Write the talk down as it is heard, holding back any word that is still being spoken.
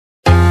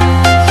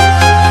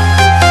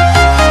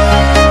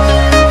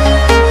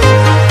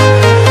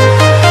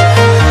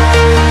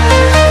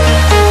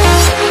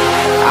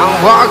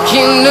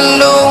walking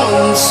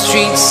alone, the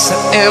streets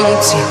are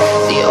empty.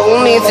 The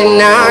only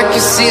thing I can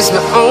see is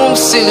my own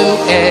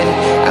silhouette.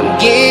 I'm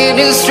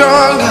getting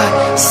stronger,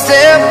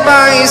 step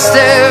by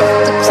step.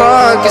 The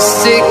clock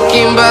is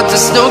ticking, but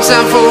there's no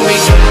time for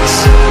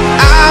regrets.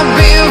 I've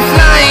been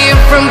flying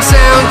from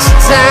town to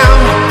town,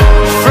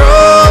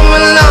 from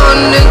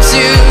London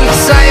to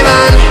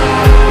Taiwan.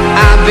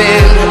 I've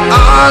been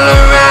all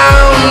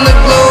around the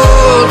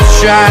globe,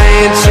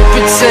 trying to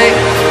protect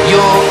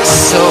your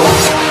soul.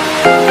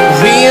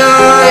 We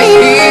are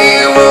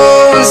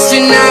heroes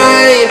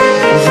tonight.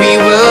 We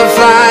will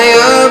fly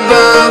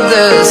above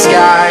the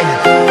sky.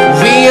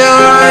 We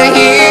are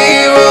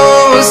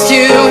heroes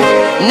tonight.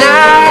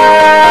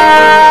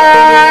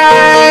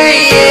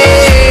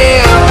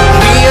 Yeah.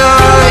 We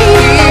are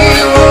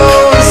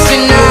heroes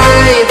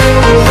tonight.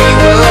 We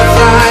will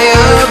fly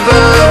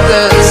above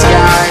the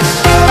sky.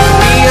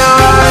 We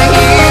are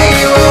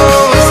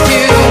heroes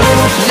tonight.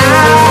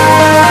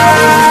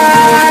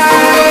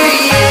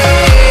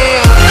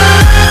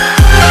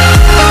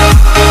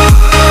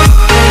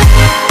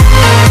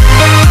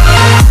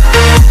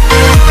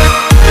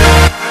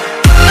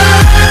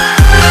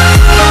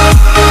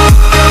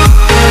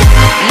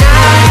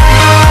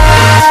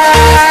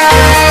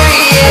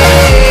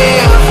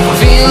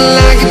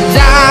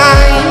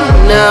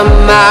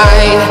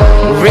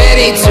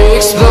 Ready to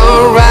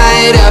explore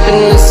right up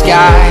in the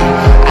sky.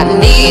 I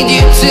need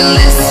you to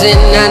listen,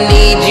 I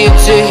need you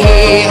to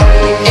hear,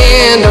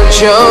 and don't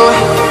show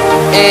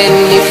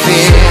any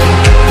fear.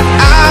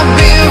 I've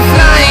been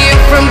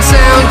flying from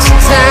town to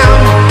town,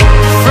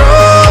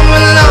 from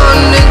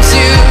London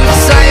to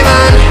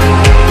Taiwan.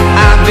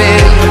 I've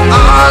been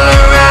all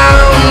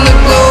around the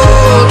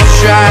globe,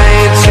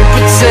 trying to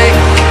protect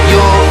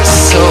your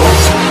soul.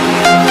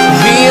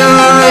 We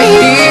are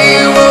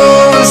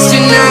heroes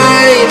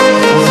tonight.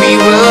 We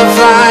will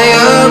fly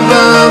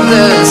above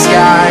the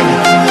sky.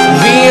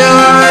 We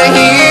are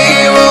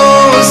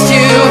heroes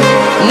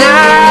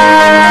tonight.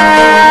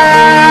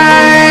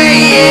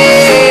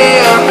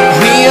 Yeah.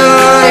 We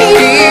are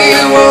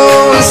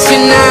heroes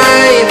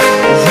tonight.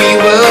 We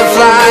will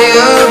fly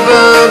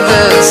above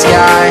the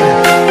sky.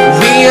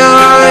 We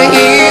are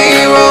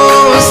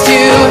heroes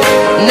tonight.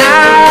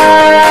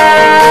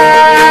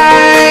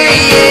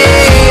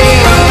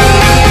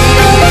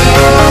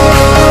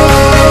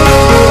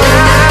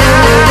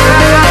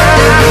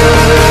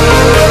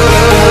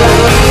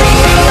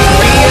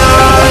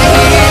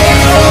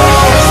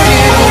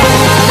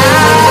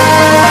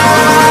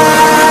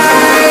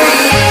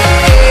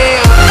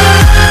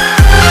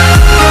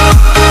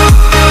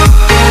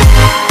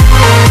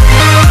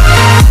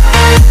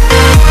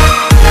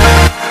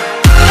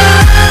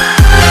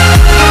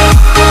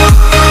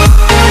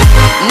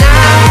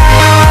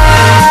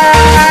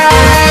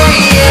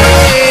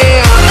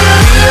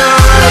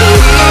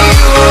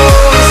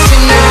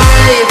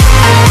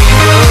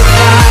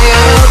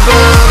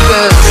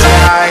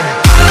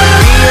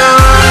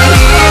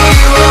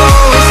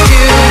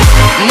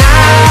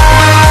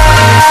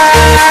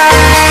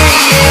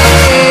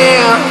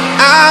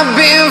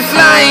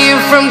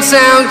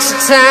 Town to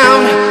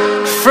town,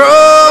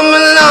 from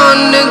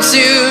London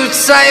to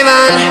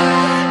Taiwan.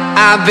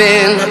 I've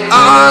been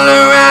all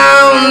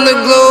around the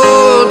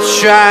globe,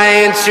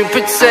 trying to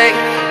protect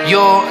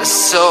your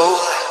soul.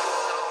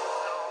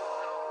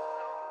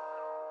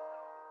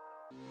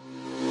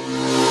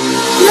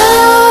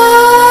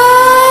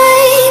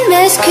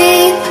 Nightmares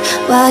creep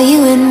while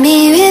you and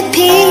me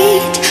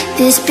repeat.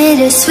 This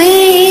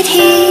bittersweet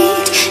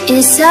heat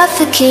is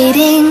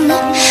suffocating.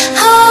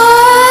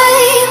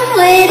 I'm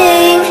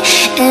waiting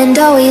and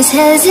always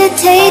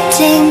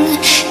hesitating.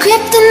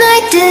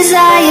 Kryptonite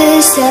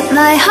desires set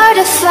my heart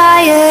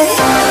afire.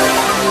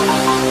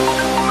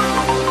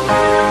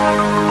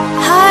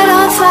 Heart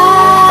on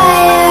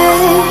fire.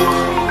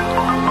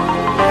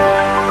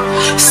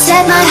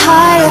 Set my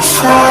heart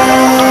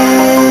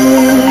afire.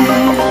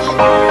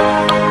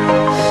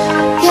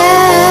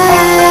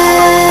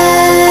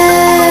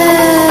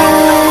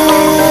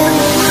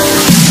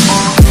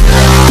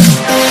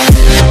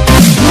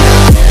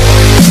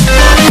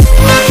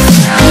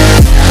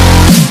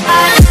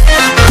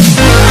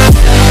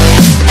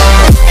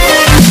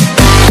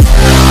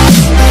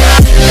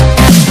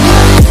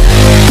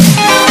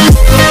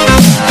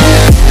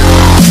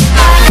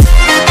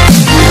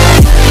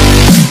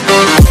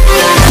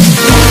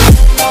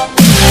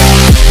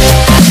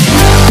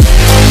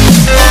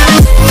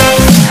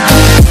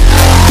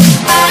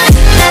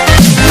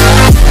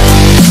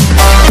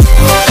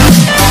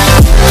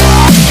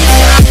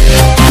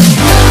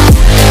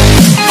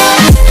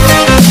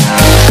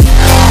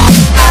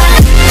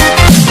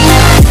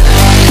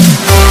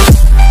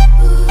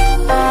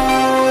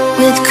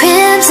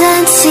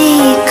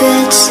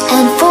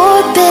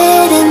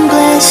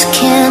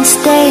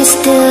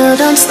 Still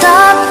don't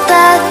stop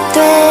that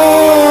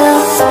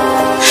thrill.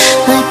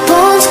 My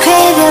bones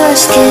crave your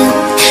skin.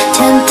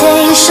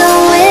 Temptation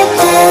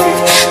within.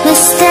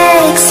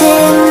 Mistakes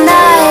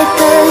ignite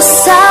the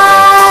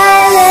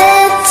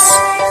silence.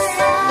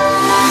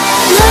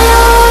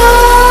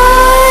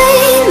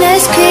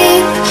 Nightmares creep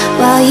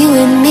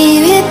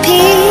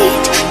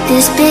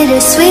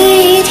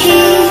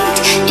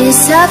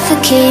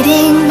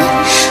suffocating.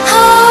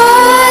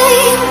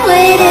 I'm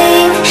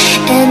waiting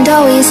and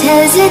always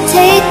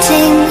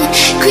hesitating.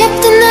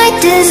 Kryptonite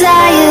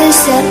desires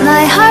set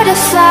my heart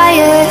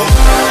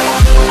afire.